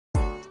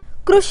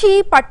కృషి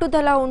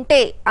పట్టుదల ఉంటే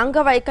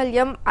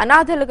అంగవైకల్యం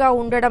అనాథలుగా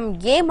ఉండడం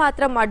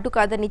ఏమాత్రం అడ్డు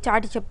కాదని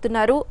చాటి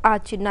చెప్తున్నారు ఆ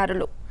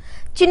చిన్నారులు.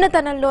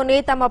 చిన్నతనంలోనే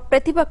తమ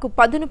ప్రతిభకు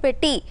పదును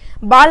పెట్టి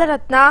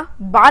బాలరత్న,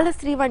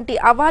 బాలశ్రీ వంటి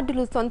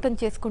అవార్డులు సొంతం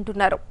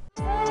చేసుకుంటున్నారు.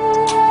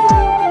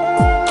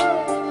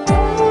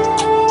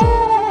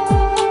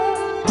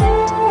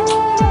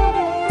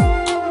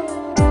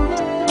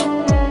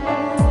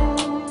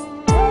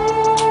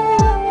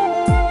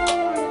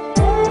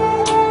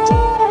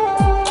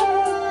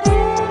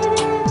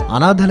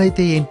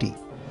 అనాథలైతే ఏంటి,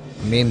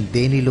 మేం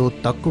దేనిలో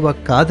తక్కువ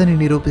కాదని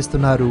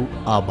నిరూపిస్తున్నారు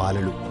ఆ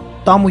బాలలు.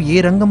 తాము ఏ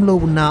రంగంలో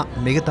ఉన్నా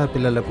మిగతా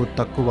పిల్లలకు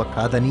తక్కువ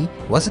కాదని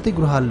వసతి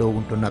గృహాల్లో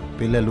ఉంటున్న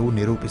పిల్లలు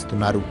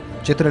నిరూపిస్తున్నారు.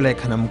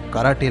 చిత్రలేఖనం,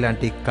 కరాటే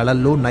లాంటి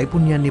కళల్లో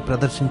నైపుణ్యాన్ని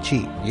ప్రదర్శించి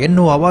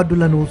ఎన్నో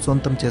అవార్డులను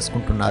సొంతం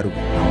చేసుకుంటున్నారు.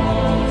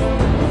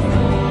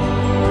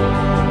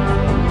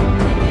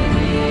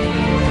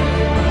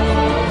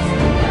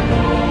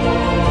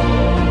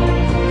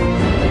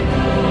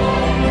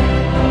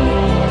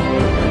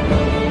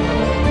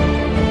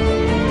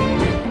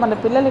 మన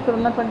పిల్లలు ఇక్కడ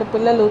ఉన్నటువంటి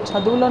పిల్లలు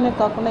చదువులోనే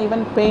కాకుండా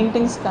ఈవెన్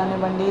పెయింటింగ్స్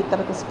కానివ్వండి,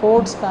 తర్వాత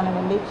స్పోర్ట్స్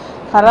కానివ్వండి,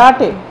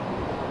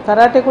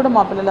 కరాటే కూడా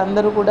మా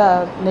పిల్లలందరూ కూడా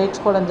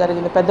నేర్చుకోవడం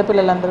జరిగింది. పెద్ద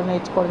పిల్లలందరూ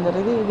నేర్చుకోవడం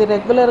జరిగింది. ఇది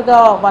రెగ్యులర్గా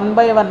 1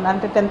 by 1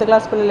 అంటే 10th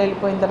క్లాస్ పిల్లలు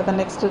వెళ్ళిపోయిన తర్వాత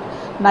నెక్స్ట్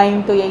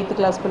 9th, 8th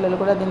క్లాస్ పిల్లలు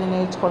కూడా దీన్ని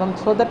నేర్చుకోవడం,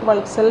 సో దట్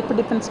వాళ్ళకి సెల్ఫ్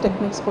డిఫెన్స్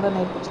టెక్నిక్స్ కూడా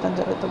నేర్పించడం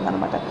జరుగుతుంది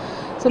అనమాట.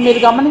 సో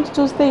మీరు గమనించి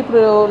చూస్తే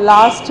ఇప్పుడు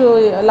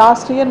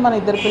లాస్ట్ ఇయర్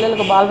మన 2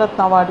 పిల్లలకు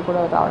బాలరత్న అవార్డు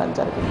కూడా రావడం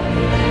జరిగింది.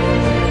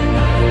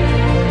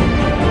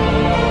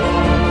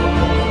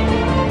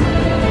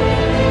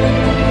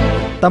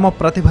 తమ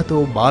ప్రతిభతో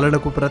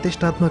బాలలకు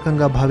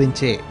ప్రతిష్టాత్మకంగా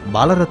భావించే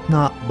బాలరత్న,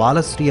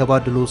 బాలశ్రీ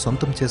అవార్డులు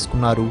సొంతం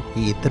చేసుకున్నారు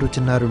ఈ ఇద్దరు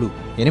చిన్నారులు.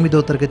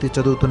 8వ తరగతి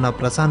చదువుతున్న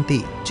ప్రశాంతి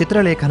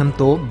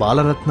చిత్రలేఖనంతో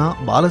బాలరత్న,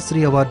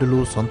 బాలశ్రీ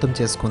అవార్డులు సొంతం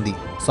చేసుకుంది.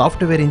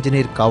 సాఫ్ట్వేర్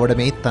ఇంజనీర్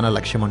కావడమే తన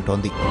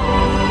లక్ష్యమంటోంది.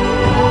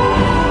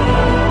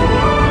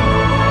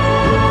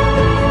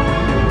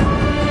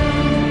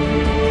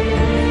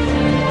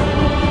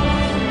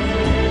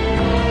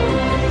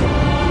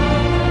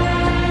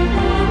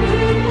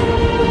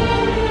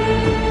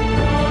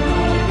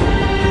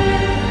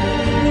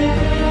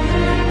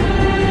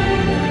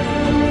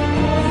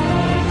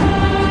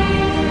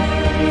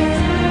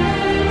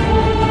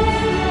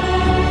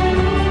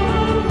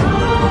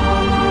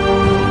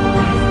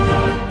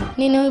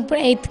 నేను ఇప్పుడు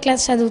 8th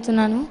క్లాస్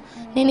చదువుతున్నాను.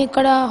 నేను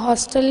ఇక్కడ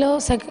హాస్టల్లో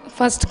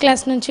ఫస్ట్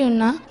క్లాస్ నుంచి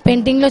ఉన్నా.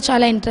 పెయింటింగ్లో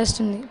చాలా ఇంట్రెస్ట్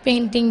ఉంది.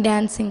 పెయింటింగ్,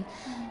 డ్యాన్సింగ్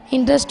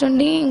ఇంట్రెస్ట్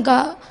ఉండి ఇంకా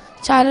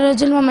చాలా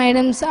రోజులు మా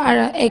మేడమ్స్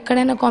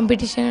ఎక్కడైనా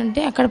కాంపిటీషన్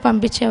ఉంటే అక్కడ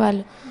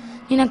పంపించేవాళ్ళు.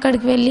 నేను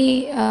అక్కడికి వెళ్ళి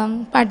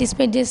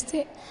పార్టిసిపేట్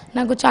చేస్తే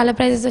నాకు చాలా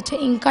ప్రైజెస్ వచ్చాయి.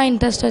 ఇంకా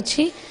ఇంట్రెస్ట్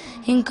వచ్చి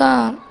ఇంకా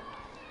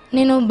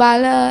నేను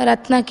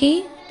బాలరత్నకి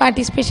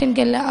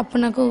పార్టిసిపేషన్కి వెళ్ళా.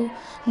 అప్పుడు నాకు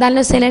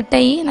దానిలో సెలెక్ట్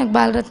అయ్యి నాకు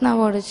బాలరత్న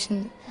అవార్డు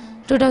వచ్చింది.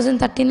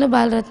 2013లో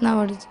బాలరత్న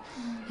అవార్డు.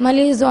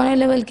 మళ్ళీ జోనల్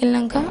లెవెల్కి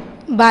వెళ్ళాక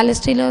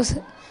బాలశ్రీలో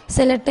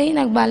సెలెక్ట్ అయ్యి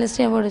నాకు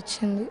బాలశ్రీ అవార్డు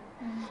వచ్చింది.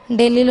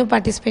 ఢిల్లీలో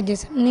పార్టిసిపేట్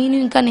చేశాను. నేను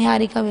ఇంకా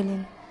నిహారిక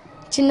వెళ్ళింది.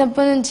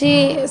 చిన్నప్పటి నుంచి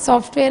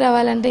సాఫ్ట్వేర్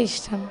అవ్వాలంటే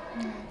ఇష్టం,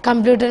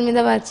 కంప్యూటర్ మీద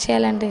వర్క్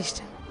చేయాలంటే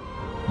ఇష్టం.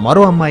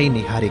 మరో అమ్మాయి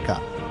నిహారిక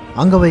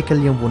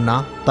అంగవైకల్యం ఉన్నా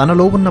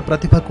తనలో ఉన్న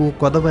ప్రతిభకు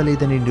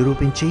కొదవలేదని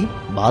నిరూపించి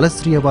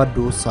బాలశ్రీ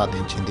అవార్డు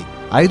సాధించింది.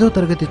 5వ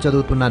తరగతి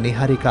చదువుతున్న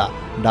నిహారిక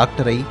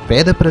డాక్టర్ అయి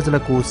పేద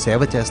ప్రజలకు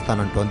సేవ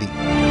చేస్తానంటోంది.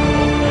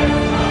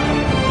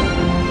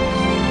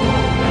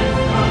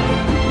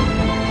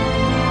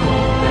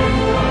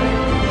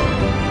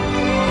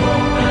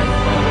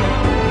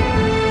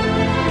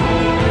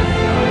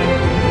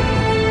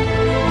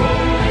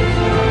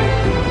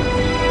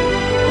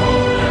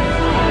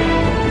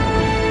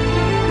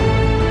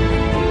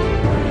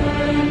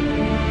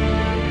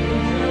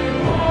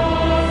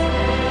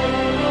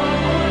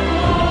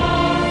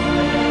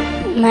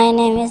 My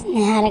name is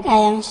Niharika.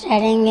 I am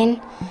studying in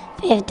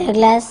 5th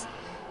class.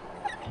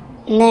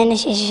 నేను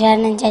శిశుశాల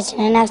నుంచి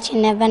వచ్చిన. నాకు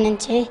చిన్నప్పటి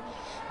నుంచి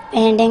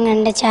పెయింటింగ్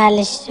అంటే చాలా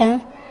ఇష్టం.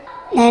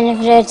 నేను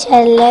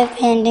ఫ్యూచర్లో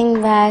పెయింటింగ్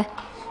బాగా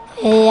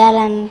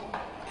వేయాలని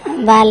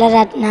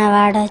బాలరత్న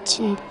అవార్డు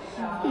వచ్చింది.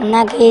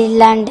 నాకు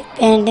ఇలాంటి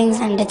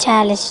పెయింటింగ్స్ అంటే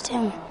చాలా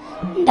ఇష్టం.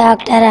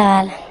 డాక్టర్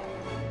అవ్వాలని.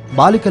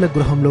 బాలికల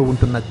గృహంలో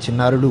ఉంటున్న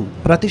చిన్నారులు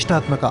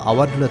ప్రతిష్టాత్మక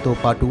అవార్డులతో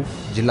పాటు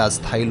జిల్లా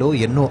స్థాయిలో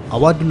ఎన్నో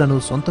అవార్డులను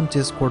సొంతం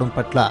చేసుకోవడం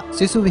పట్ల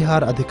శిశు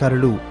విహార్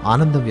అధికారులు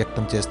ఆనందం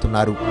వ్యక్తం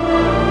చేస్తున్నారు.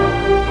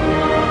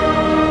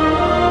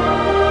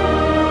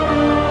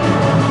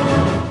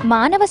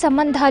 మానవ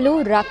సంబంధాలు,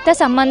 రక్త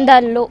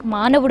సంబంధాల్లో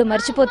మానవుడు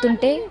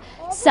మర్చిపోతుంటే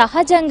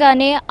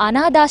సహజంగానే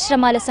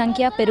అనాథాశ్రమాల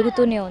సంఖ్య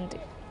పెరుగుతూనే ఉంది.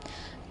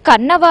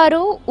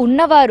 కన్నవారు,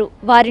 ఉన్నవారు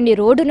వారిని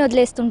రోడ్డును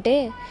వదిలేస్తుంటే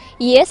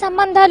ఏ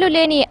సంబంధాలు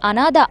లేని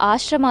అనాథ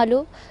ఆశ్రమాలు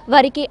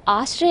వారికి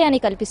ఆశ్రయాన్ని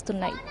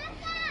కల్పిస్తున్నాయి.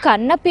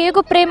 కన్న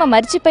పేగు ప్రేమ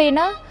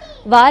మర్చిపోయినా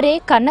వారే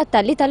కన్న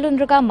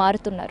తల్లిదండ్రులుగా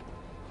మారుతున్నారు.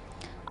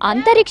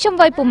 అంతరిక్షం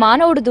వైపు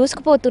మానవుడు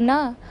దూసుకుపోతున్నా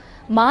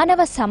మానవ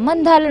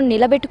సంబంధాలను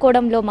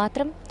నిలబెట్టుకోవడంలో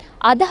మాత్రం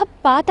అధః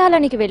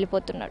పాతాళానికి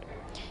వెళ్ళిపోతున్నాడు.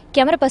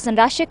 Camera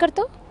person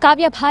రాజశేఖర్తో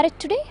Kavya, Bharat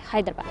today,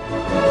 Hyderabad.